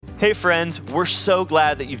Hey friends, we're so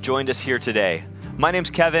glad that you've joined us here today. My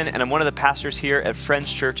name's Kevin, and I'm one of the pastors here at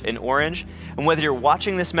Friends Church in Orange. And whether you're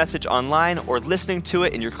watching this message online or listening to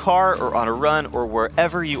it in your car or on a run or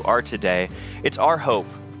wherever you are today, it's our hope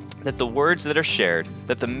that the words that are shared,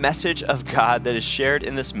 that the message of God that is shared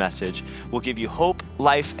in this message will give you hope,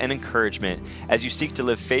 life, and encouragement as you seek to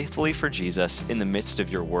live faithfully for Jesus in the midst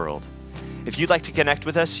of your world. If you'd like to connect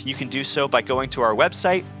with us, you can do so by going to our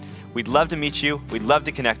website. We'd love to meet you, we'd love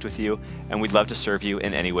to connect with you, and we'd love to serve you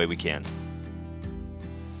in any way we can.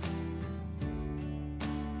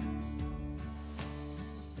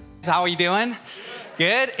 How are you doing?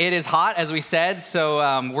 Good. It is hot, as we said, so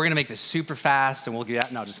we're gonna make this super fast, and we'll get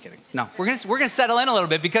out. No, just kidding. No, we're gonna settle in a little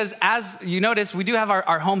bit because, as you notice, we do have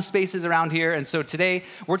our home spaces around here, and so today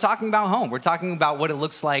we're talking about home. We're talking about what it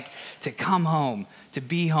looks like to come home, to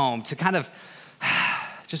be home, to kind of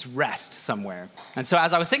just rest somewhere. And so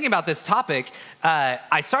as I was thinking about this topic,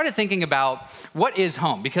 I started thinking about what is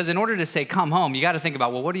home? Because in order to say come home, you got to think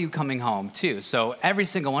about, well, what are you coming home to? So every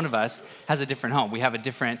single one of us has a different home. We have a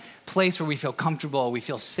different place where we feel comfortable, we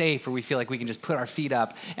feel safe, where we feel like we can just put our feet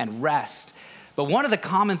up and rest. But one of the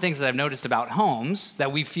common things that I've noticed about homes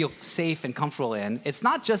that we feel safe and comfortable in, it's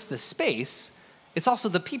not just the space, it's also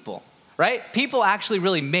the people, right? People actually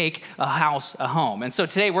really make a house a home. And so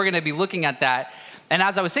today we're going to be looking at that. And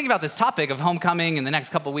as I was thinking about this topic of homecoming and the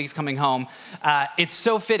next couple of weeks coming home, it's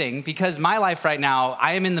so fitting because my life right now,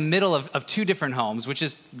 I am in the middle of two different homes, which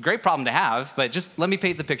is a great problem to have, but just let me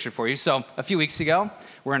paint the picture for you. So a few weeks ago,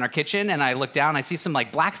 we're in our kitchen and I look down, I see some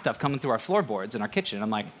like black stuff coming through our floorboards in our kitchen. I'm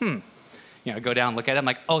like, I go down and look at it, I'm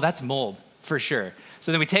like, oh, that's mold for sure.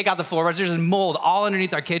 So then we take out the floorboards, there's mold all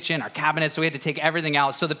underneath our kitchen, our cabinets, so we had to take everything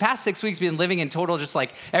out. So the past 6 weeks, we've been living in total, just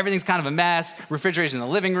like everything's kind of a mess. Refrigerator's in the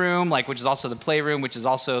living room, like which is also the playroom, which is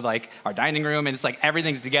also like our dining room, and it's like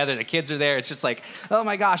everything's together, the kids are there, it's just like, oh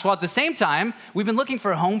my gosh. Well, at the same time, we've been looking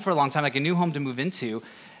for a home for a long time, like a new home to move into,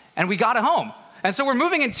 and we got a home. And so we're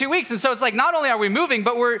moving in 2 weeks, and so it's like not only are we moving,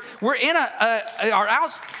 but we're in our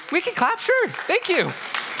house. We can clap, sure, thank you.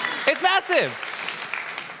 It's massive.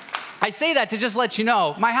 I say that to just let you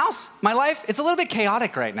know, my house, my life, it's a little bit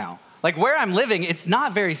chaotic right now. Like where I'm living, it's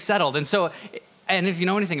not very settled. And so, and if you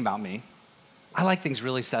know anything about me, I like things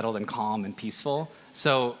really settled and calm and peaceful.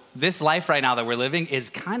 So this life right now that we're living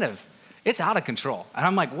is it's out of control. And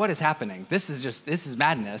I'm like, what is happening? This is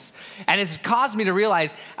madness. And it's caused me to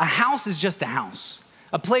realize a house is just a house.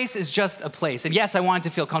 A place is just a place. And yes, I want it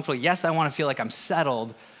to feel comfortable. Yes, I want to feel like I'm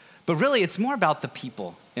settled. But really, it's more about the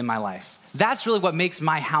people in my life. That's really what makes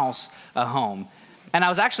my house a home. And I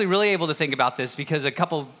was actually really able to think about this because a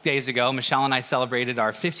couple days ago, Michelle and I celebrated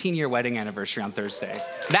our 15-year wedding anniversary on Thursday.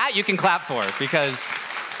 That you can clap for because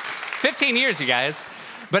 15 years, you guys.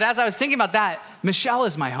 But as I was thinking about that, Michelle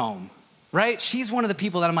is my home, right? She's one of the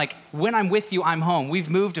people that I'm like, when I'm with you, I'm home. We've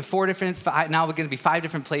moved to now we're going to be 5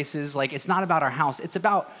 different places. Like, it's not about our house. It's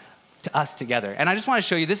about us together. And I just want to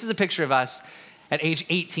show you, this is a picture of us at age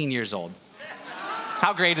 18 years old.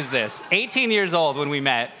 How great is this? 18 years old when we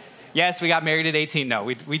met. Yes, we got married at 18. No,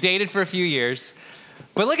 we dated for a few years.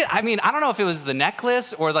 But look at, I don't know if it was the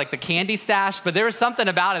necklace or like the candy stash, but there was something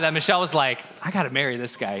about it that Michelle was like, I got to marry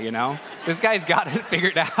this guy, you know? This guy's got it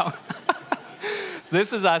figured out.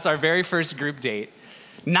 This is us, our very first group date.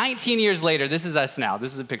 19 years later, this is us now.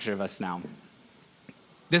 This is a picture of us now.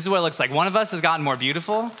 This is what it looks like. One of us has gotten more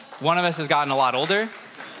beautiful. One of us has gotten a lot older.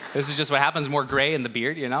 This is just what happens, more gray in the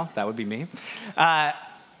beard, you know? That would be me.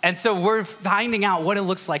 And so we're finding out what it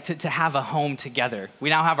looks like to have a home together. We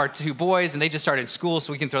now have our 2 boys, and they just started school,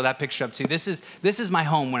 so we can throw that picture up too. This is my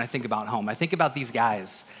home when I think about home. I think about these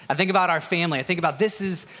guys. I think about our family. I think about this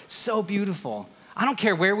is so beautiful. I don't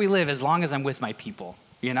care where we live as long as I'm with my people,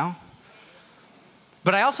 you know?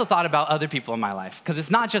 But I also thought about other people in my life, because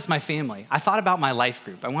it's not just my family. I thought about my life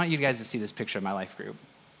group. I want you guys to see this picture of my life group.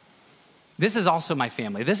 This is also my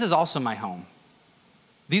family. This is also my home.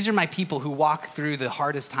 These are my people who walk through the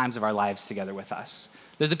hardest times of our lives together with us.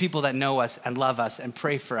 They're the people that know us and love us and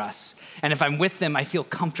pray for us. And if I'm with them, I feel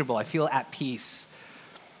comfortable. I feel at peace.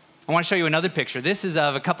 I want to show you another picture. This is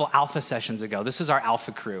of a couple alpha sessions ago. This is our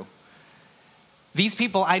alpha crew. These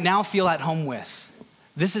people I now feel at home with.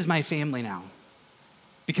 This is my family now.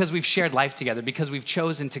 Because we've shared life together, because we've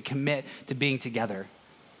chosen to commit to being together.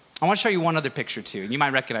 I want to show you one other picture too, and you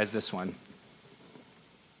might recognize this one.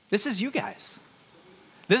 This is you guys.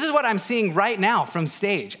 This is what I'm seeing right now from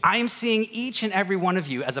stage. I am seeing each and every one of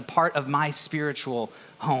you as a part of my spiritual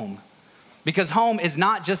home. Because home is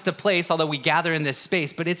not just a place, although we gather in this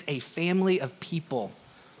space, but it's a family of people.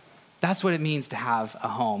 That's what it means to have a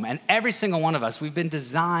home. And every single one of us, we've been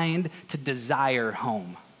designed to desire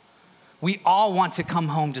home. We all want to come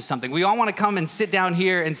home to something. We all want to come and sit down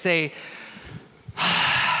here and say,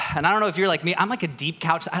 and I don't know if you're like me, I'm like a deep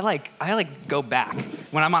couch. I like go back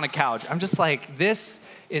when I'm on a couch. I'm just like, this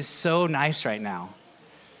is so nice right now.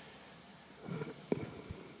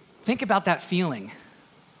 Think about that feeling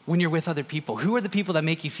when you're with other people. Who are the people that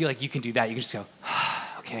make you feel like you can do that? You can just go,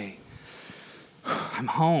 okay, I'm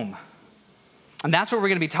home. And that's what we're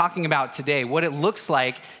going to be talking about today, what it looks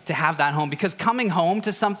like to have that home. Because coming home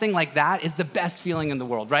to something like that is the best feeling in the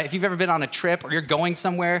world, right? If you've ever been on a trip or you're going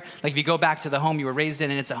somewhere, like if you go back to the home you were raised in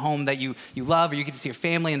and it's a home that you love, or you get to see your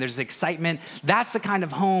family and there's excitement, that's the kind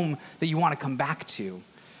of home that you want to come back to.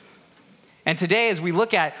 And today, as we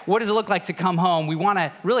look at what does it look like to come home, we want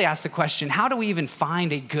to really ask the question, how do we even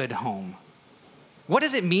find a good home? What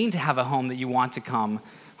does it mean to have a home that you want to come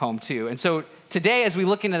home to? And so today, as we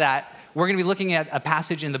look into that, we're going to be looking at a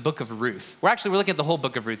passage in the book of Ruth. We're looking at the whole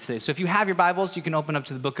book of Ruth today. So if you have your Bibles, you can open up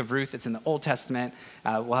to the book of Ruth. It's in the Old Testament.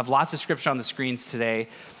 We'll have lots of scripture on the screens today.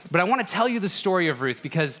 But I want to tell you the story of Ruth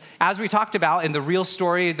because as we talked about in the real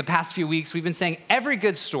story the past few weeks, we've been saying every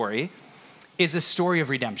good story is a story of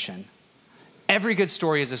redemption. Every good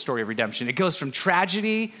story is a story of redemption. It goes from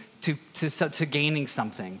tragedy to gaining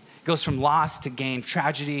something. It goes from loss to gain,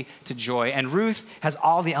 tragedy to joy. And Ruth has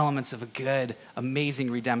all the elements of a good,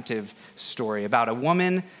 amazing, redemptive story about a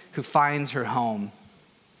woman who finds her home.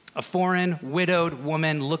 A foreign, widowed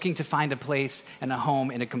woman looking to find a place and a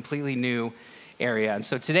home in a completely new area. And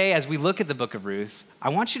so today, as we look at the book of Ruth, I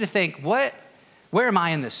want you to think, where am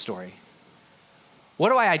I in this story? What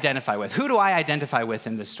do I identify with? Who do I identify with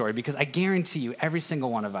in this story? Because I guarantee you, every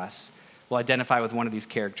single one of us will identify with one of these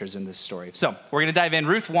characters in this story. So we're going to dive in.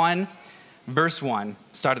 Ruth 1, verse 1,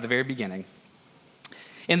 start at the very beginning.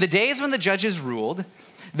 In the days when the judges ruled,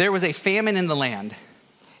 there was a famine in the land.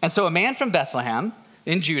 And so a man from Bethlehem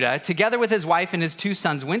in Judah, together with his wife and his 2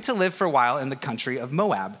 sons, went to live for a while in the country of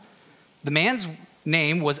Moab. The man's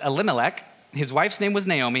name was Elimelech, his wife's name was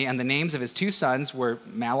Naomi, and the names of his 2 sons were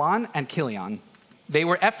Mahlon and Chilion. They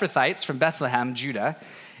were Ephrathites from Bethlehem, Judah,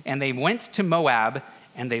 and they went to Moab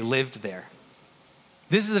and they lived there.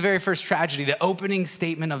 This is the very first tragedy, the opening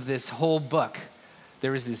statement of this whole book.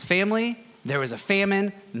 There was this family, there was a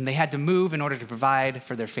famine, and they had to move in order to provide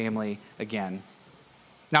for their family again.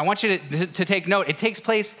 Now, I want you to take note. It takes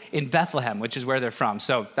place in Bethlehem, which is where they're from.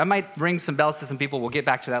 So that might ring some bells to some people. We'll get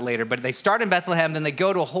back to that later. But they start in Bethlehem, then they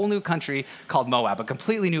go to a whole new country called Moab, a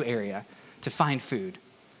completely new area to find food.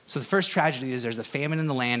 So the first tragedy is there's a famine in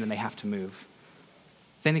the land and they have to move.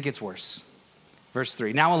 Then it gets worse. Verse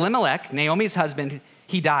 3, now Elimelech, Naomi's husband,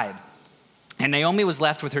 he died. And Naomi was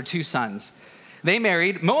left with her 2 sons. They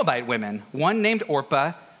married Moabite women, one named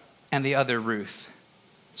Orpah and the other Ruth.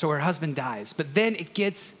 So her husband dies. But then it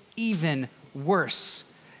gets even worse.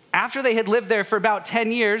 After they had lived there for about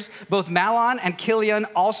 10 years, both Mahlon and Chilion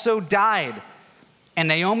also died. And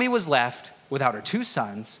Naomi was left without her 2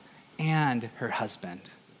 sons and her husband.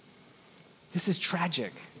 This is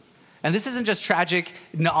tragic. And this isn't just tragic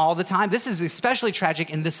all the time. This is especially tragic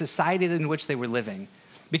in the society in which they were living.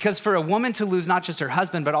 Because for a woman to lose not just her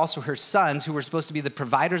husband, but also her sons, who were supposed to be the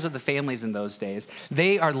providers of the families in those days,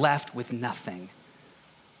 they are left with nothing.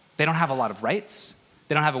 They don't have a lot of rights.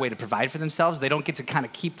 They don't have a way to provide for themselves. They don't get to kind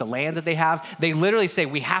of keep the land that they have. They literally say,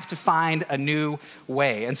 we have to find a new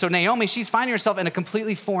way. And so Naomi, she's finding herself in a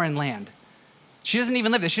completely foreign land. She doesn't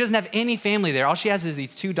even live there. She doesn't have any family there. All she has is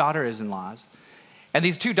these 2 daughters-in-laws. And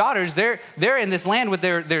these 2 daughters, they're in this land with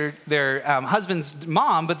their husband's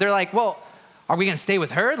mom, but they're like, well, are we going to stay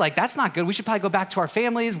with her? Like, that's not good. We should probably go back to our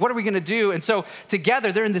families. What are we going to do? And so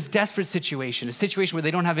together, they're in this desperate situation, a situation where they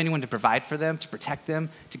don't have anyone to provide for them, to protect them,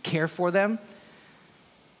 to care for them.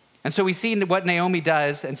 And so we see what Naomi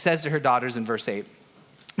does and says to her daughters in verse 8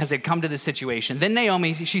 as they come to this situation. Then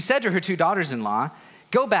Naomi, she said to her 2 daughters-in-law,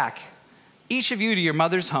 go back, each of you to your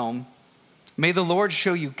mother's home. May the Lord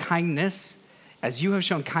show you kindness as you have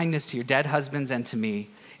shown kindness to your dead husbands and to me.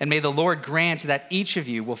 And may the Lord grant that each of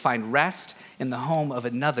you will find rest in the home of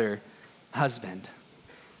another husband.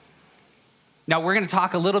 Now, we're going to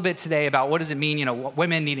talk a little bit today about what does it mean,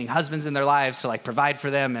 women needing husbands in their lives to provide for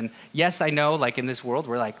them. And yes, I know, in this world,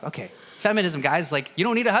 we're like, okay, feminism, guys, you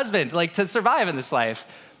don't need a husband, to survive in this life.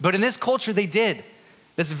 But in this culture, they did.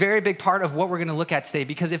 That's a very big part of what we're going to look at today,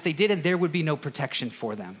 because if they didn't, there would be no protection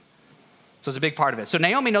for them. So it's a big part of it. So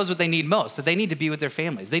Naomi knows what they need most, that they need to be with their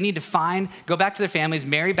families. They need to go back to their families,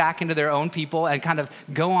 marry back into their own people, and kind of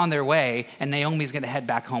go on their way, and Naomi's going to head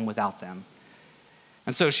back home without them.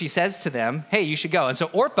 And so she says to them, hey, you should go. And so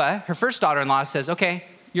Orpah, her first daughter-in-law, says, okay,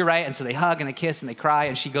 you're right. And so they hug and they kiss and they cry,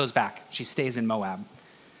 and she goes back. She stays in Moab.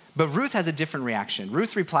 But Ruth has a different reaction.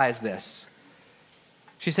 Ruth replies this,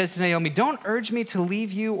 She says to Naomi, don't urge me to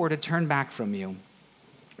leave you or to turn back from you.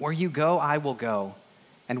 Where you go, I will go,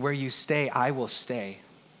 and where you stay, I will stay.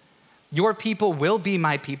 Your people will be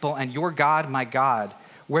my people, and your God, my God.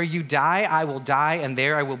 Where you die, I will die, and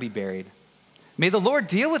there I will be buried. May the Lord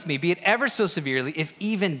deal with me, be it ever so severely, if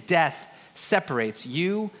even death separates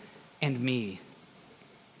you and me.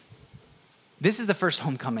 This is the first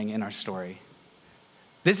homecoming in our story.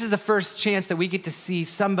 This is the first chance that we get to see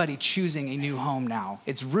somebody choosing a new home now.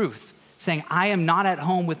 It's Ruth saying, I am not at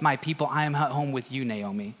home with my people, I am at home with you,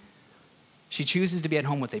 Naomi. She chooses to be at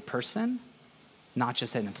home with a person, not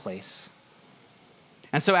just in a place.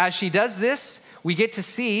 And so as she does this, we get to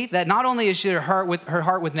see that not only is she her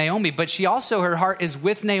heart with Naomi, but her heart is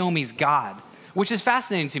with Naomi's God, which is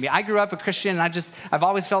fascinating to me. I grew up a Christian, and I've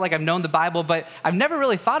always felt like I've known the Bible, but I've never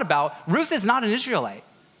really thought about Ruth is not an Israelite.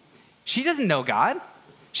 She doesn't know God.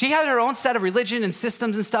 She had her own set of religion and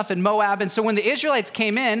systems and stuff in Moab. And so when the Israelites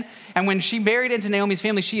came in and when she married into Naomi's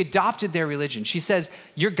family, she adopted their religion. She says,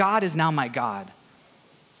 your God is now my God.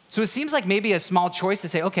 So it seems like maybe a small choice to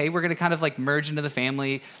say, okay, we're going to kind of like merge into the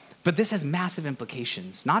family. But this has massive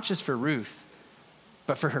implications, not just for Ruth,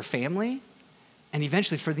 but for her family and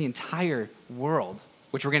eventually for the entire world,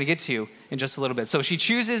 which we're going to get to in just a little bit. So she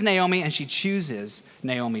chooses Naomi and she chooses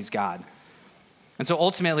Naomi's God. And so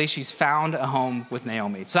ultimately, she's found a home with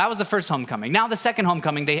Naomi. So that was the first homecoming. Now the second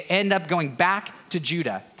homecoming, they end up going back to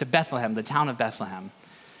Judah, to Bethlehem, the town of Bethlehem.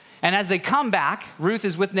 And as they come back, Ruth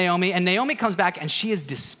is with Naomi, and Naomi comes back, and she is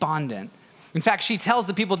despondent. In fact, she tells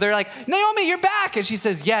the people, they're like, Naomi, you're back. And she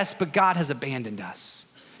says, yes, but God has abandoned us.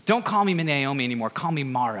 Don't call me Naomi anymore. Call me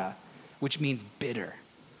Mara, which means bitter,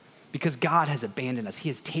 because God has abandoned us. He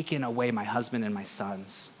has taken away my husband and my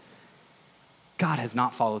sons. God has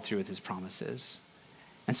not followed through with his promises.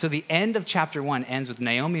 And so the end of chapter 1 ends with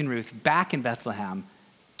Naomi and Ruth back in Bethlehem,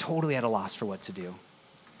 totally at a loss for what to do.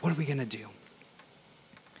 What are we going to do?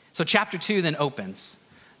 So chapter 2 then opens.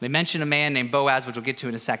 They mention a man named Boaz, which we'll get to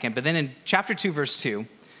in a second. But then in chapter 2, verse 2,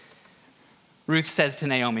 Ruth says to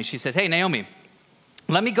Naomi, she says, hey, Naomi,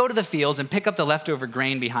 let me go to the fields and pick up the leftover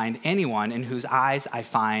grain behind anyone in whose eyes I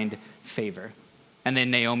find favor. And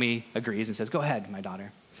then Naomi agrees and says, go ahead, my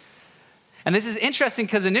daughter. And this is interesting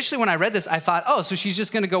because initially when I read this, I thought, oh, so she's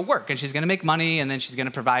just going to go work and she's going to make money and then she's going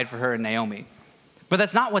to provide for her and Naomi. But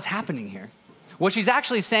that's not what's happening here. What she's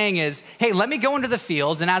actually saying is, hey, let me go into the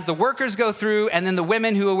fields, and as the workers go through, and then the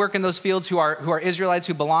women who work in those fields who are Israelites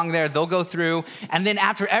who belong there, they'll go through, and then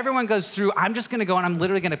after everyone goes through, I'm just going to go and I'm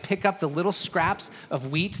literally going to pick up the little scraps of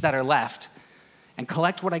wheat that are left and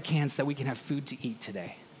collect what I can so that we can have food to eat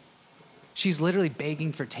today. She's literally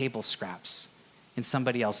begging for table scraps in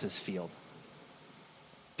somebody else's field.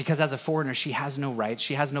 Because as a foreigner, she has no rights.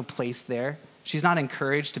 She has no place there. She's not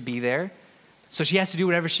encouraged to be there. So she has to do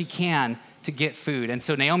whatever she can to get food. And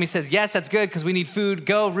so Naomi says, yes, that's good because we need food.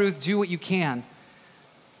 Go, Ruth, do what you can.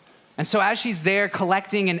 And so as she's there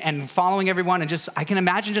collecting and following everyone, and I can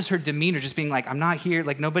imagine just her demeanor just being like, I'm not here,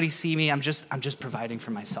 like nobody see me. I'm just providing for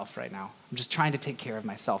myself right now. I'm just trying to take care of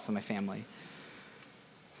myself and my family.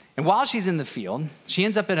 And while she's in the field, she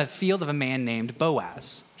ends up in a field of a man named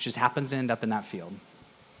Boaz. She just happens to end up in that field.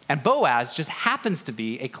 And Boaz just happens to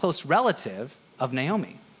be a close relative of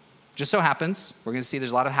Naomi. Just so happens, we're going to see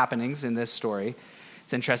there's a lot of happenings in this story.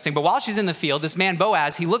 It's interesting. But while she's in the field, this man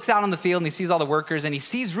Boaz, he looks out on the field and he sees all the workers and he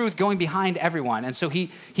sees Ruth going behind everyone. And so he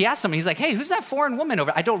asks someone, he's like, hey, who's that foreign woman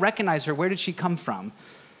over? I don't recognize her. Where did she come from?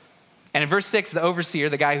 And in verse 6, the overseer,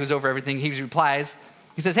 the guy who's over everything, he replies,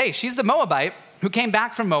 he says, hey, she's the Moabite who came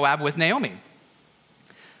back from Moab with Naomi.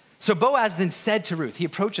 So Boaz then said to Ruth, he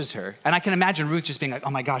approaches her, and I can imagine Ruth just being like,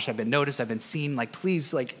 oh my gosh, I've been noticed, I've been seen, like,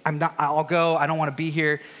 please, like, I'll go, I don't want to be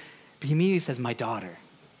here. But he immediately says, my daughter,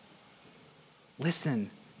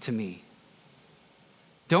 listen to me.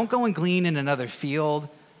 Don't go and glean in another field.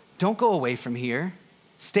 Don't go away from here.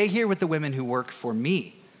 Stay here with the women who work for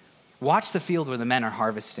me. Watch the field where the men are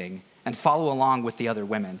harvesting and follow along with the other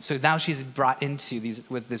women. So now she's brought into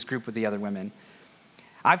this group with the other women.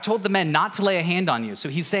 I've told the men not to lay a hand on you. So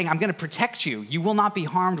he's saying, I'm going to protect you. You will not be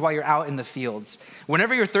harmed while you're out in the fields.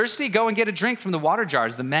 Whenever you're thirsty, go and get a drink from the water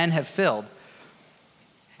jars the men have filled.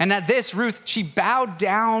 And at this, Ruth, she bowed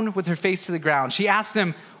down with her face to the ground. She asked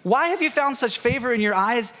him, why have you found such favor in your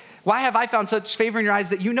eyes? Why have I found such favor in your eyes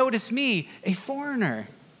that you notice me, a foreigner?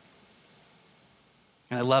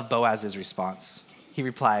 And I love Boaz's response. He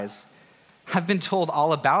replies, I've been told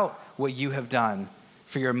all about what you have done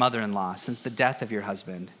for your mother-in-law since the death of your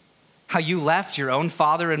husband. How you left your own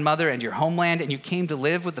father and mother and your homeland and you came to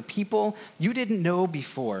live with the people you didn't know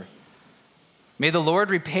before. May the Lord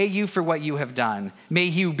repay you for what you have done. May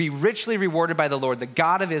you be richly rewarded by the Lord, the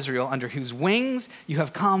God of Israel, under whose wings you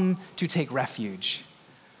have come to take refuge.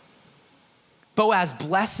 Boaz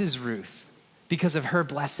blesses Ruth because of her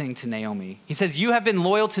blessing to Naomi. He says, you have been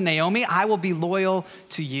loyal to Naomi, I will be loyal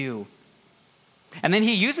to you. And then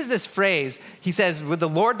he uses this phrase. He says, would the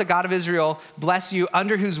Lord, the God of Israel, bless you,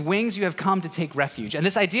 under whose wings you have come to take refuge. And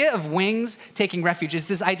this idea of wings taking refuge is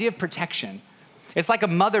this idea of protection. It's like a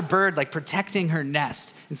mother bird, like protecting her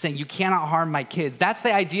nest and saying, you cannot harm my kids. That's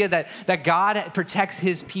the idea that God protects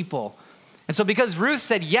his people. And so because Ruth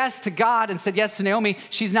said yes to God and said yes to Naomi,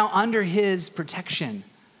 she's now under his protection.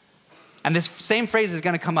 And this same phrase is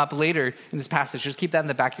going to come up later in this passage. Just keep that in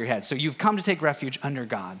the back of your head. So you've come to take refuge under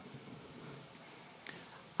God.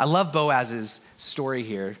 I love Boaz's story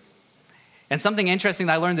here. And something interesting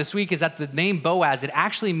that I learned this week is that the name Boaz, it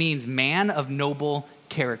actually means man of noble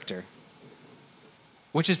character.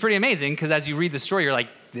 Which is pretty amazing because as you read the story, you're like,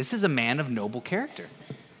 this is a man of noble character.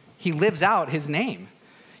 He lives out his name.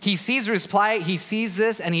 He sees Ruth's plight, he sees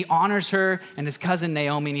this, and he honors her and his cousin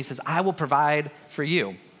Naomi, and he says, I will provide for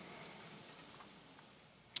you.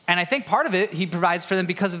 And I think part of it, he provides for them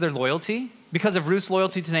because of their loyalty, because of Ruth's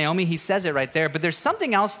loyalty to Naomi. He says it right there. But there's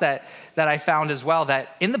something else that I found as well,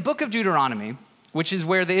 that in the book of Deuteronomy, which is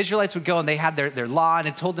where the Israelites would go and they had their law, and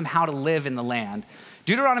it told them how to live in the land.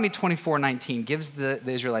 Deuteronomy 24:19 gives the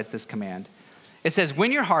Israelites this command. It says,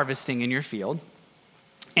 when you're harvesting in your field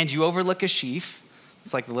and you overlook a sheaf,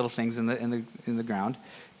 it's like the little things in the ground,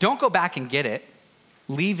 don't go back and get it.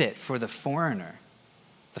 Leave it for the foreigner,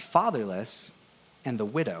 the fatherless, and the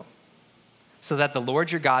widow, so that the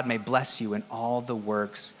Lord your God may bless you in all the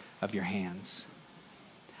works of your hands.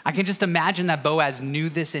 I can just imagine that Boaz knew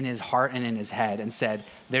this in his heart and in his head and said,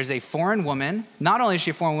 there's a foreign woman. Not only is she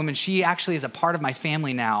a foreign woman, she actually is a part of my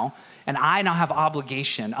family now, and I now have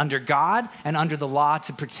obligation under God and under the law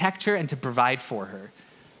to protect her and to provide for her.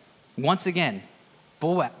 Once again,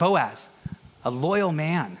 Boaz, a loyal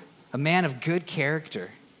man, a man of good character.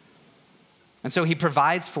 And so he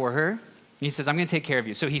provides for her. He says, I'm going to take care of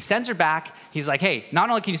you. So he sends her back. He's like, hey, not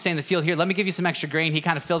only can you stay in the field here, let me give you some extra grain. He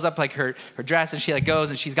kind of fills up like her dress, and she like goes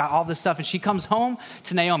and she's got all this stuff. And she comes home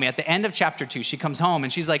to Naomi at the end of chapter 2. She comes home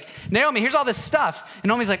and she's like, Naomi, here's all this stuff. And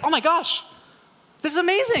Naomi's like, oh my gosh, this is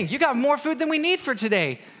amazing. You got more food than we need for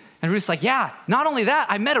today. And Ruth's like, yeah, not only that,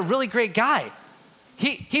 I met a really great guy.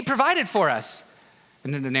 He provided for us.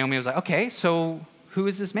 And then Naomi was like, okay, so who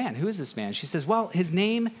is this man? Who is this man? She says, well, his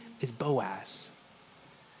name is Boaz.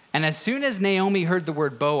 And as soon as Naomi heard the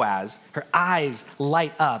word Boaz, her eyes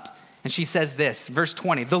light up. And she says this, verse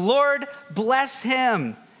 20, the Lord bless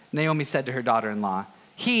him, Naomi said to her daughter-in-law.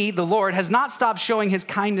 He, the Lord, has not stopped showing his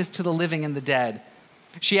kindness to the living and the dead.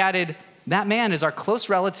 She added, that man is our close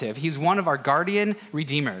relative. He's one of our guardian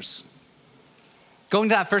redeemers. Going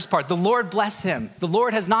to that first part, the Lord bless him. The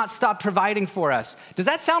Lord has not stopped providing for us. Does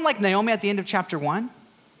that sound like Naomi at the end of chapter 1?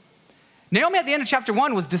 Naomi at the end of chapter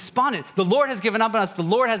 1 was despondent. The Lord has given up on us. The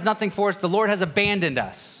Lord has nothing for us. The Lord has abandoned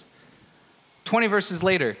us. 20 verses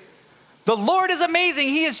later, the Lord is amazing.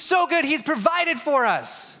 He is so good. He's provided for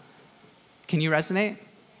us. Can you resonate?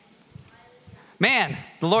 Man,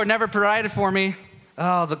 the Lord never provided for me.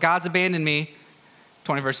 Oh, the God's abandoned me.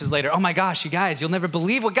 20 verses later, oh my gosh, you guys, you'll never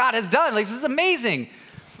believe what God has done. Like, this is amazing.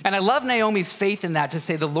 And I love Naomi's faith in that, to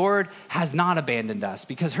say the Lord has not abandoned us,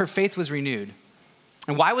 because her faith was renewed.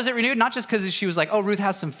 And why was it renewed? Not just because she was like, oh, Ruth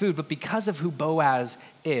has some food, but because of who Boaz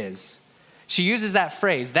is. She uses that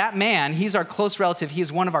phrase, that man, he's our close relative. He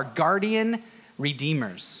is one of our guardian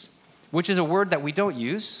redeemers, which is a word that we don't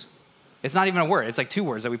use. It's not even a word. It's like two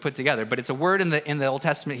words that we put together, but it's a word in the Old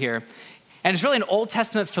Testament here. And it's really an Old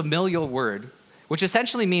Testament familial word, which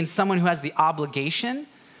essentially means someone who has the obligation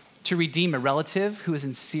to redeem a relative who is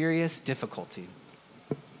in serious difficulty.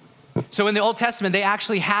 So in the Old Testament, they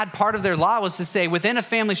actually had part of their law was to say within a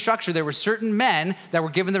family structure, there were certain men that were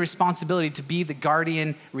given the responsibility to be the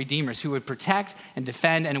guardian redeemers who would protect and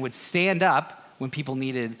defend and would stand up when people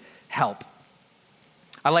needed help.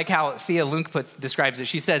 I like how Thea Lunk describes it.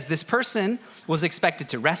 She says, this person was expected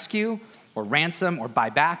to rescue or ransom or buy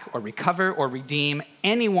back or recover or redeem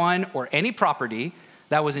anyone or any property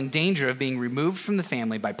that was in danger of being removed from the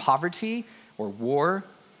family by poverty or war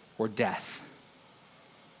or death.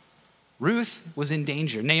 Ruth was in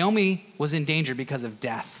danger. Naomi was in danger because of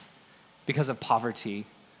death, because of poverty.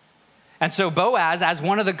 And so Boaz, as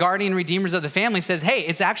one of the guardian redeemers of the family, says, hey,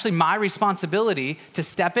 it's actually my responsibility to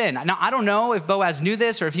step in. Now, I don't know if Boaz knew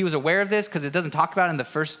this or if he was aware of this, because it doesn't talk about it in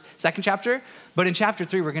the second chapter. But in chapter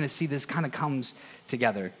 3, we're going to see this kind of comes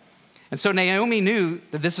together. And so Naomi knew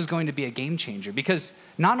that this was going to be a game changer because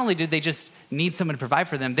not only did they just need someone to provide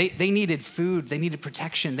for them, they needed food, they needed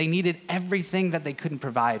protection, they needed everything that they couldn't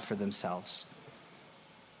provide for themselves.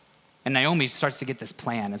 And Naomi starts to get this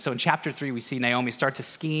plan. And so in chapter 3, we see Naomi start to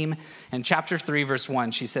scheme. In chapter 3, verse 1,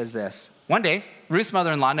 she says this. One day, Ruth's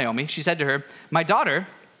mother-in-law, Naomi, she said to her, "My daughter,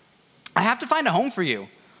 I have to find a home for you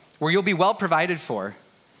where you'll be well provided for."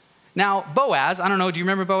 Now, Boaz, I don't know, do you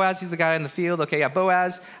remember Boaz? He's the guy in the field. Okay, yeah,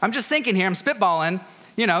 Boaz. I'm just thinking here, I'm spitballing.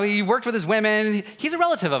 You know, he worked with his women. He's a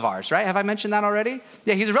relative of ours, right? Have I mentioned that already?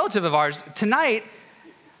 Yeah, he's a relative of ours. Tonight,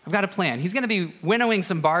 I've got a plan. He's going to be winnowing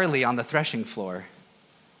some barley on the threshing floor.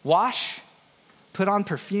 Wash, put on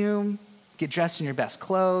perfume, get dressed in your best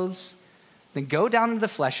clothes, then go down to the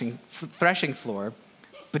threshing floor,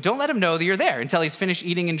 but don't let him know that you're there until he's finished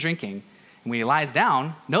eating and drinking. And when he lies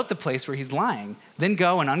down, note the place where he's lying. Then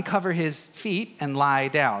go and uncover his feet and lie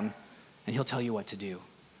down, and he'll tell you what to do.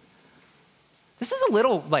 This is a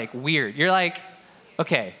little, weird. You're like,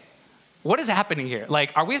 okay, what is happening here?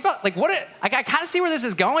 Are we about, I kind of see where this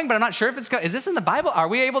is going, but I'm not sure if is this in the Bible? Are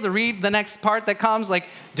we able to read the next part that comes?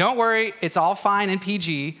 Don't worry, it's all fine and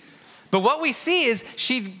PG. But what we see is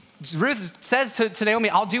Ruth says to Naomi,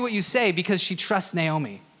 "I'll do what you say," because she trusts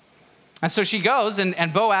Naomi. And so she goes,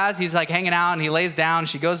 and Boaz, he's hanging out, and he lays down.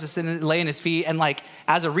 She goes to sit and lay in his feet. And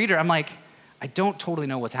as a reader, I'm like, I don't totally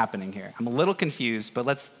know what's happening here. I'm a little confused, but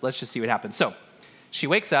let's just see what happens. So she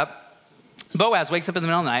wakes up. Boaz wakes up in the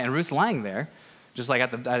middle of the night, and Ruth's lying there, just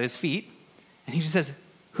at his feet. And he just says,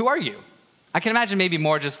 "Who are you?" I can imagine maybe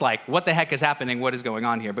more just what the heck is happening? What is going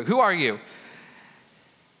on here? But who are you?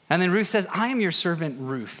 And then Ruth says, "I am your servant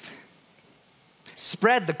Ruth.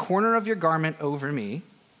 Spread the corner of your garment over me,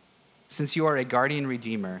 since you are a guardian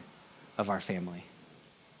redeemer of our family."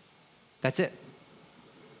 That's it.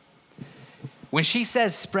 When she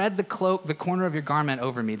says, "Spread the corner of your garment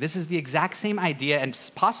over me," this is the exact same idea, and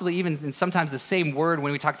possibly even sometimes the same word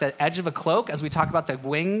when we talk about the edge of a cloak as we talk about the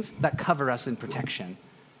wings that cover us in protection.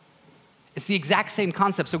 It's the exact same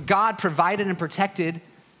concept. So God provided and protected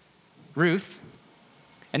Ruth,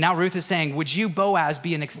 and now Ruth is saying, "Would you, Boaz,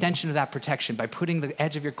 be an extension of that protection by putting the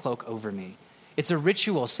edge of your cloak over me?" It's a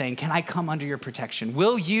ritual saying, "Can I come under your protection?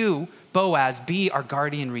 Will you, Boaz, be our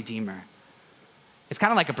guardian redeemer?" It's kind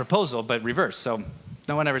of like a proposal, but reverse. So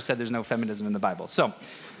no one ever said there's no feminism in the Bible. So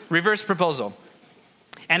reverse proposal.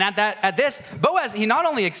 And at this, Boaz, he not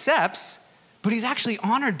only accepts, but he's actually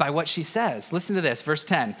honored by what she says. Listen to this, verse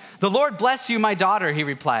 10. "The Lord bless you, my daughter," he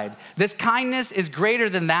replied. "This kindness is greater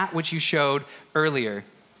than that which you showed earlier.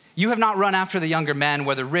 You have not run after the younger men,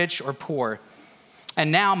 whether rich or poor.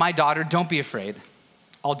 And now, my daughter, don't be afraid.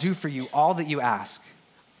 I'll do for you all that you ask.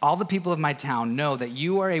 All the people of my town know that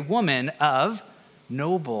you are a woman of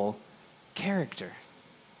noble character."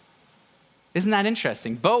 Isn't that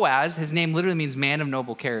interesting? Boaz, his name literally means man of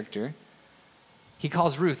noble character. He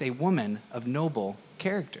calls Ruth a woman of noble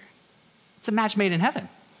character. It's a match made in heaven.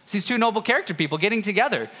 It's these two noble character people getting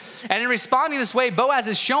together. And in responding this way, Boaz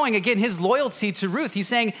is showing, again, his loyalty to Ruth. He's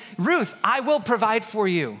saying, "Ruth, I will provide for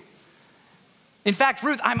you. In fact,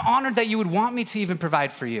 Ruth, I'm honored that you would want me to even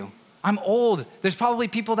provide for you. I'm old. There's probably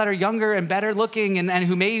people that are younger and better looking and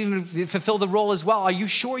who may even fulfill the role as well. Are you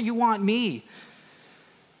sure you want me?"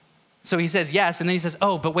 So he says yes, and then he says,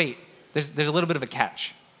 "Oh, but wait, there's a little bit of a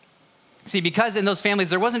catch." See, because in those families,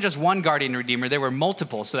 there wasn't just one guardian redeemer, there were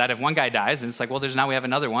multiple, so that if one guy dies, and it's like, well, now we have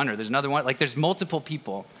another one, or there's another one, there's multiple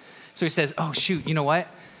people. So he says, "Oh, shoot, you know what?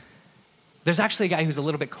 There's actually a guy who's a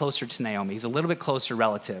little bit closer to Naomi. He's a little bit closer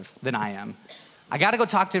relative than I am. I got to go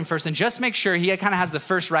talk to him first and just make sure he kind of has the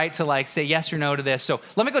first right to say yes or no to this. So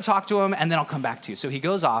let me go talk to him and then I'll come back to you." So he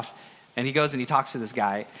goes off and he goes and he talks to this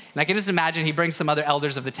guy. And I can just imagine he brings some other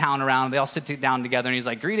elders of the town around. They all sit down together and he's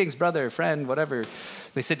like, "Greetings, brother, friend, whatever."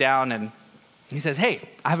 They sit down and he says, "Hey,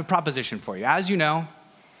 I have a proposition for you. As you know,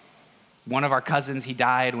 one of our cousins, he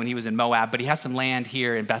died when he was in Moab, but he has some land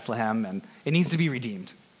here in Bethlehem and it needs to be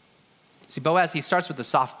redeemed." See, Boaz, he starts with the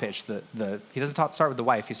soft pitch. He doesn't start with the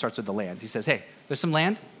wife, he starts with the land. He says, "Hey, there's some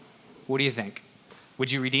land. What do you think?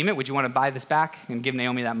 Would you redeem it? Would you want to buy this back and give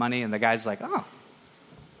Naomi that money?" And the guy's like, "Oh,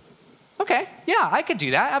 okay, yeah, I could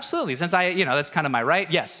do that, absolutely. Since that's kind of my right,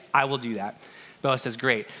 yes, I will do that." Boaz says,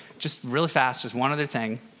 "Great. Just really fast, just one other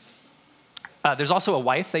thing. There's also a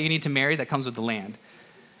wife that you need to marry that comes with the land."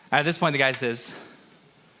 At this point, the guy says,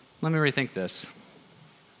 "Let me rethink this.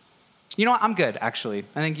 You know what, I'm good, actually.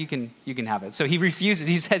 I think you can have it." So he refuses.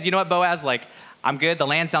 He says, "You know what, Boaz, I'm good. The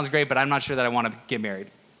land sounds great, but I'm not sure that I want to get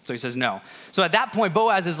married." So he says no. So at that point,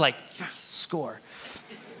 Boaz is like, "Yes, score."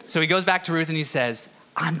 So he goes back to Ruth and he says,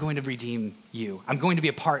 "I'm going to redeem you. I'm going to be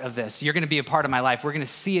a part of this. You're going to be a part of my life. We're going to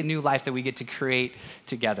see a new life that we get to create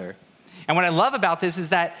together." And what I love about this is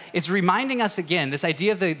that it's reminding us again, this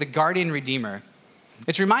idea of the guardian redeemer.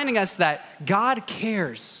 It's reminding us that God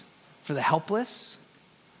cares for the helpless,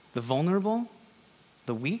 the vulnerable,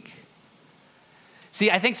 the weak. See,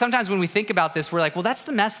 I think sometimes when we think about this, we're like, well, that's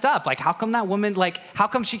the messed up. Like, how come that woman, how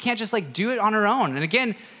come she can't just do it on her own? And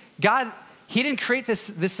again, God, he didn't create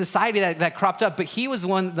this society that cropped up, but he was the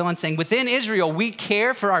one saying, within Israel, we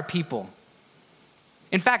care for our people.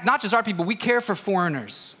 In fact, not just our people, we care for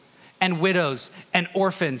foreigners and widows and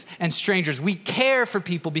orphans and strangers. We care for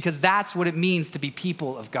people because that's what it means to be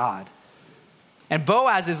people of God. And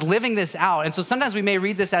Boaz is living this out. And so sometimes we may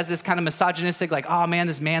read this as this kind of misogynistic, oh man,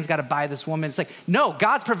 this man's got to buy this woman. It's no,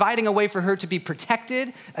 God's providing a way for her to be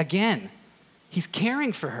protected again. He's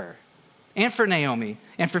caring for her and for Naomi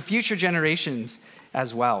and for future generations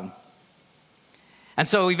as well. And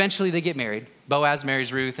so eventually they get married. Boaz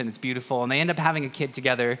marries Ruth, and it's beautiful. And they end up having a kid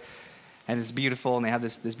together, and it's beautiful, and they have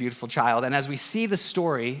this beautiful child. And as we see the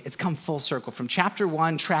story, it's come full circle. From chapter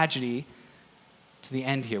 1, tragedy, to the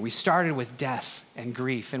end here. We started with death and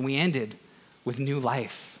grief, and we ended with new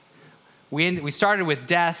life. We started with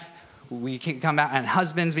death, we come back, and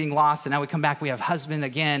husbands being lost, and now we come back, we have husband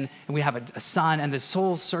again, and we have a son, and this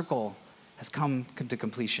whole circle has come to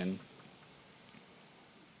completion.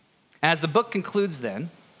 And as the book concludes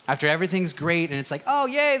then, after everything's great, and it's oh,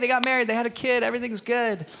 yay, they got married, they had a kid, everything's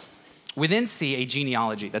good, we then see a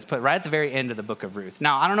genealogy that's put right at the very end of the book of Ruth.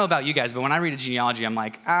 Now, I don't know about you guys, but when I read a genealogy, I'm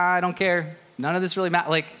I don't care. None of this really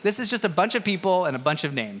matters. This is just a bunch of people and a bunch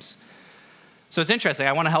of names. So it's interesting.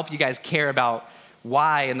 I want to help you guys care about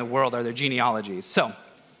why in the world are there genealogies. So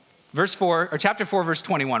chapter 4, verse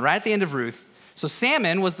 21, right at the end of Ruth. So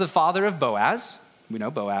Salmon was the father of Boaz. We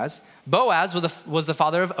know Boaz. Boaz was the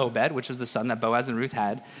father of Obed, which was the son that Boaz and Ruth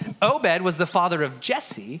had. Obed was the father of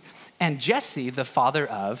Jesse, and Jesse the father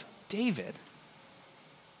of David.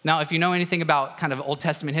 Now, if you know anything about kind of Old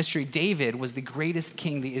Testament history, David was the greatest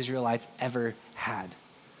king the Israelites ever had.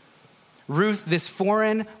 Ruth, this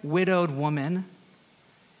foreign widowed woman,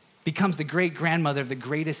 becomes the great-grandmother of the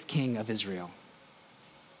greatest king of Israel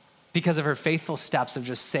because of her faithful steps of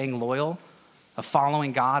just staying loyal, of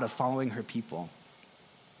following God, of following her people.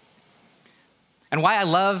 And why I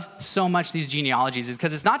love so much these genealogies is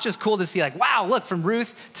because it's not just cool to see wow, look, from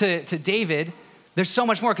Ruth to David, there's so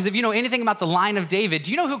much more, because if you know anything about the line of David,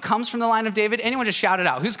 do you know who comes from the line of David? Anyone just shout it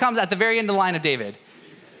out. Who comes at the very end of the line of David?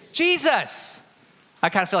 Jesus. I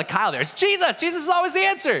kind of feel like Kyle there. It's Jesus. Jesus is always the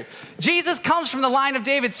answer. Jesus comes from the line of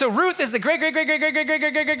David. So Ruth is the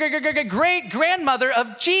great-grandmother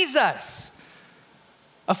of Jesus.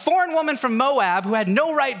 A foreign woman from Moab who had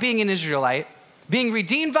no right being an Israelite, being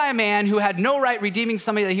redeemed by a man who had no right redeeming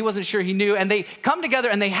somebody that he wasn't sure he knew. And they come together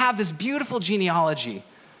and they have this beautiful genealogy.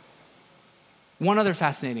 One other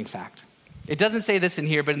fascinating fact. It doesn't say this in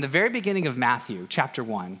here, but in the very beginning of Matthew, chapter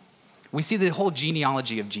 1, we see the whole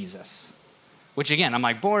genealogy of Jesus, which again,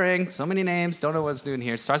 I'm boring, so many names, don't know what it's doing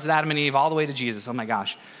here. It starts with Adam and Eve all the way to Jesus. Oh my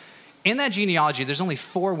gosh. In that genealogy, there's only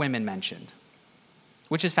 4 women mentioned,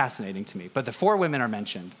 which is fascinating to me, but the 4 women are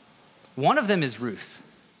mentioned. One of them is Ruth.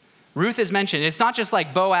 Ruth is mentioned. It's not just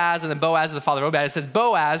Boaz and then Boaz is the father of Obed. It says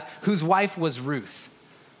Boaz, whose wife was Ruth.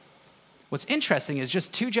 What's interesting is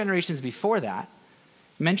just 2 generations before that,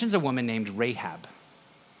 mentions a woman named Rahab.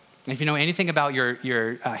 And if you know anything about your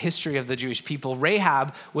history of the Jewish people,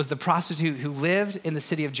 Rahab was the prostitute who lived in the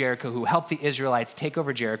city of Jericho, who helped the Israelites take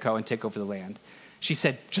over Jericho and take over the land. She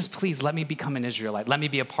said, just please let me become an Israelite. Let me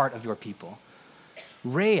be a part of your people.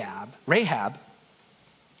 Rahab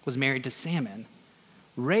was married to Salmon.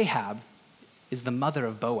 Rahab is the mother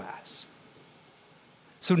of Boaz.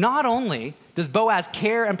 So not only does Boaz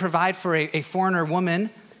care and provide for a foreigner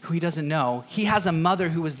woman who he doesn't know, he has a mother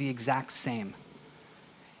who was the exact same.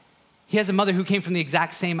 He has a mother who came from the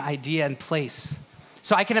exact same idea and place.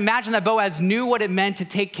 So I can imagine that Boaz knew what it meant to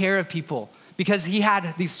take care of people because he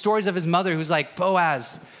had these stories of his mother who's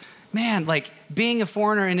Boaz, man, being a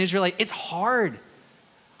foreigner in Israel, it's hard.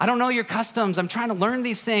 I don't know your customs. I'm trying to learn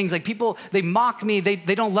these things. People, they mock me. They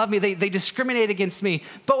don't love me. They discriminate against me.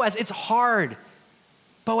 Boaz, it's hard.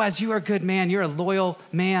 Boaz, you are a good man. You're a loyal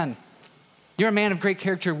man. You're a man of great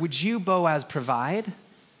character. Would you, Boaz, provide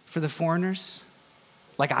for the foreigners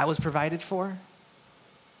like I was provided for?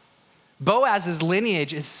 Boaz's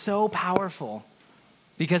lineage is so powerful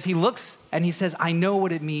because he looks and he says, I know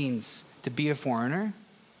what it means to be a foreigner.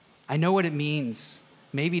 I know what it means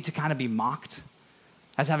maybe to kind of be mocked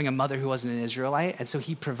as having a mother who wasn't an Israelite. And so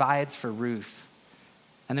he provides for Ruth.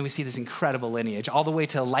 And then we see this incredible lineage, all the way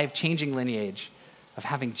to a life-changing lineage of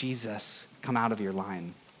having Jesus come out of your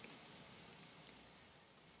line.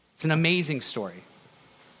 It's an amazing story.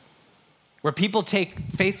 where people take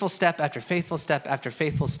faithful step after faithful step after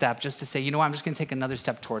faithful step just to say, you know what, I'm just gonna take another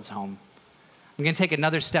step towards home. I'm gonna take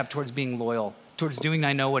another step towards being loyal, towards doing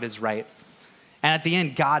I know what is right. And at the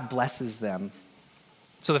end, God blesses them.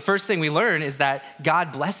 So the first thing we learn is that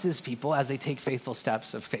God blesses people as they take faithful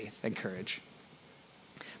steps of faith and courage.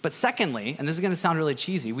 But secondly, and this is gonna sound really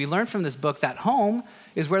cheesy, we learn from this book that home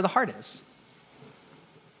is where the heart is.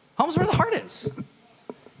 Home's where the heart is.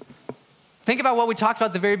 Think about what we talked about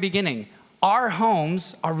at the very beginning. Our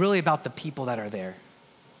homes are really about the people that are there.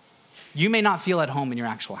 You may not feel at home in your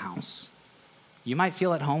actual house. You might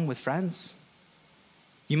feel at home with friends.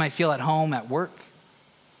 You might feel at home at work.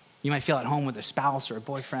 You might feel at home with a spouse or a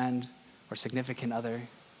boyfriend or significant other.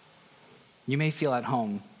 You may feel at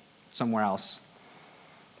home somewhere else.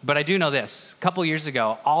 But I do know this. A couple years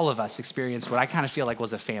ago, all of us experienced what I kind of feel like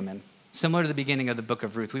was a famine, similar to the beginning of the book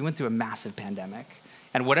of Ruth. We went through a massive pandemic.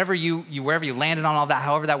 And wherever you landed on all that,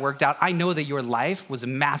 however that worked out, I know that your life was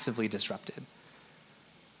massively disrupted.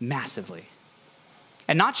 Massively.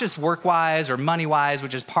 And not just work-wise or money-wise,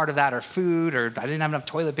 which is part of that, or food, or I didn't have enough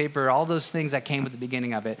toilet paper, all those things that came at the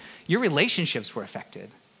beginning of it. Your relationships were affected.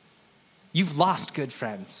 You've lost good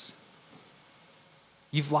friends.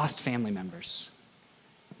 You've lost family members.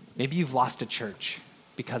 Maybe you've lost a church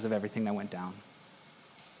because of everything that went down.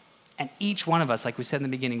 And each one of us, like we said in the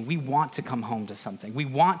beginning, we want to come home to something. We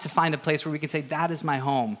want to find a place where we can say, that is my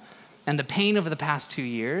home. And the pain over the past 2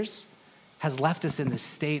 years has left us in this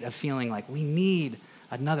state of feeling like we need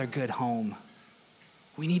another good home.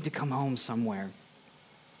 We need to come home somewhere.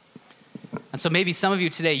 And so maybe some of you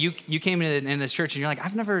today, you came in this church and you're like,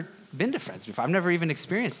 I've never been to Friends before. I've never even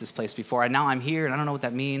experienced this place before. And now I'm here and I don't know what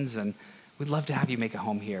that means. And we'd love to have you make a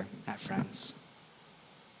home here at Friends.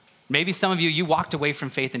 Maybe some of you walked away from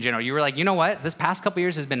faith in general. You were like, you know what? This past couple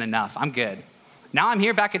years has been enough. I'm good. Now I'm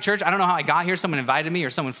here back at church. I don't know how I got here. Someone invited me or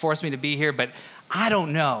someone forced me to be here, but I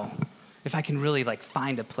don't know if I can really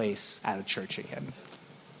find a place at a church again.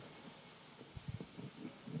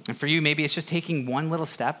 And for you, maybe it's just taking one little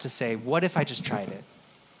step to say, what if I just tried it?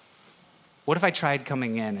 What if I tried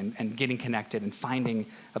coming in and getting connected and finding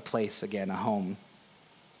a place again, a home?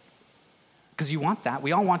 Because you want that.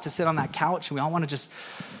 We all want to sit on that couch and we all want to just,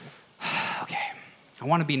 okay, I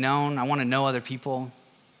want to be known. I want to know other people.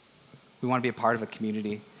 We want to be a part of a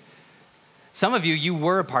community. Some of you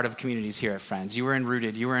were a part of communities here at Friends. You were in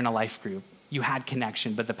Rooted. You were in a life group. You had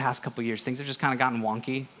connection. But the past couple of years, things have just kind of gotten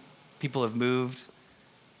wonky. People have moved.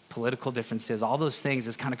 Political differences, all those things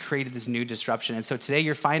has kind of created this new disruption. And so today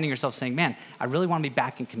you're finding yourself saying, man, I really want to be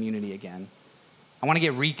back in community again. I want to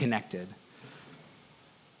get reconnected.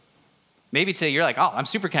 Maybe today you're like, oh, I'm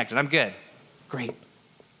super connected. I'm good. Great.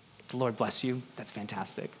 The Lord bless you. That's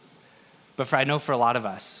fantastic. But I know for a lot of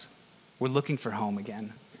us, we're looking for home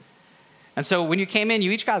again. And so when you came in,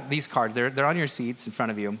 you each got these cards. They're on your seats in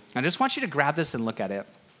front of you. I just want you to grab this and look at it.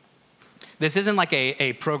 This isn't like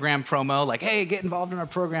a program promo, like, hey, get involved in our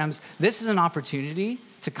programs. This is an opportunity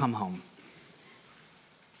to come home.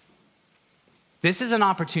 This is an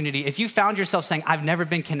opportunity. If you found yourself saying, I've never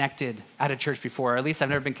been connected at a church before, or at least I've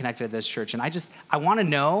never been connected at this church, and I want to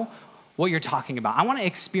know what you're talking about. I want to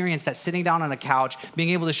experience that sitting down on a couch, being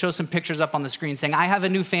able to show some pictures up on the screen saying, I have a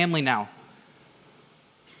new family now.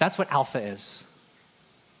 That's what Alpha is.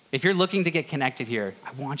 If you're looking to get connected here,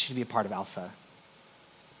 I want you to be a part of Alpha.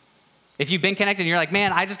 If you've been connected and you're like,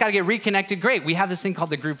 man, I just got to get reconnected, great. We have this thing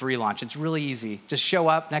called the group relaunch. It's really easy. Just show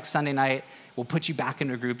up next Sunday night. We'll put you back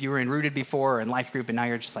into a group. You were in Rooted before or in Life Group, and now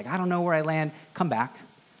you're just like, I don't know where I land. Come back.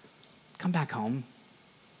 Come back home.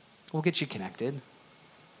 We'll get you connected.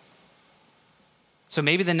 So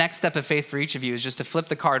maybe the next step of faith for each of you is just to flip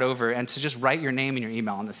the card over and to just write your name and your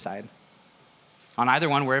email on this side. On either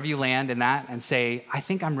one, wherever you land in that, and say, I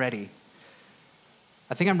think I'm ready.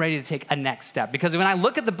 I think I'm ready to take a next step. Because when I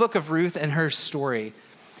look at the book of Ruth and her story,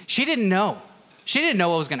 she didn't know. She didn't know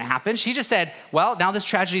what was going to happen. She just said, well, now this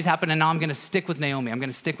tragedy's happened, and now I'm going to stick with Naomi. I'm going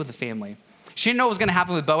to stick with the family. She didn't know what was going to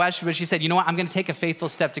happen with Boaz, but she said, you know what? I'm going to take a faithful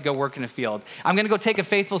step to go work in a field. I'm going to go take a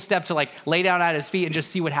faithful step to lay down at his feet and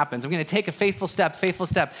just see what happens. I'm going to take a faithful step, faithful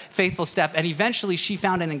step, faithful step. And eventually she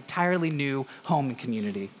found an entirely new home and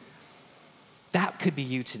community. That could be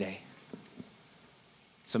you today.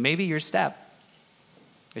 So maybe your step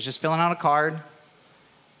is just filling out a card,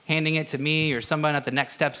 handing it to me or someone at the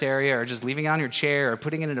next steps area, or just leaving it on your chair or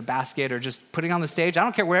putting it in a basket or just putting it on the stage. I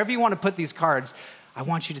don't care, wherever you want to put these cards, I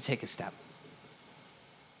want you to take a step.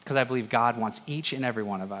 Because I believe God wants each and every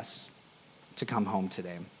one of us to come home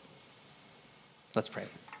today. Let's pray.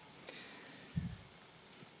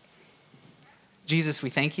 Jesus, we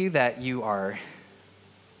thank you that you are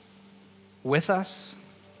with us.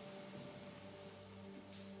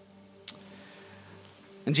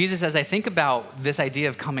 And Jesus, as I think about this idea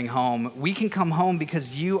of coming home, we can come home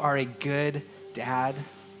because you are a good dad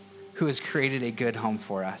who has created a good home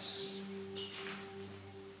for us.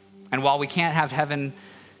 And while we can't have heaven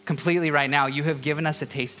completely right now, you have given us a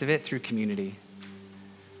taste of it through community.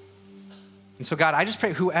 And so God, I just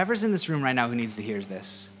pray whoever's in this room right now who needs to hear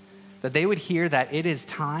this, that they would hear that it is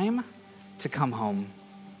time to come home.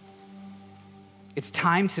 It's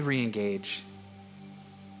time to re-engage.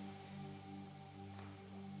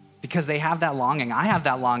 Because they have that longing. I have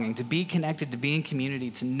that longing to be connected, to be in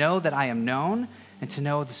community, to know that I am known, and to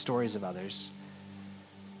know the stories of others.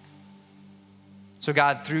 So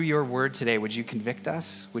God, through your word today, would you convict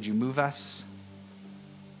us? Would you move us?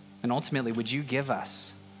 And ultimately, would you give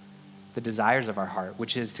us the desires of our heart,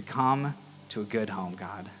 which is to come to a good home,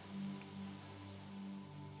 God.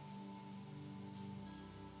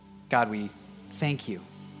 God, we thank you.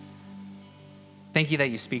 Thank you that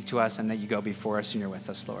you speak to us and that you go before us and you're with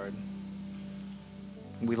us, Lord.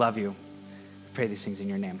 We love you. We pray these things in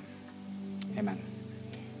your name. Amen.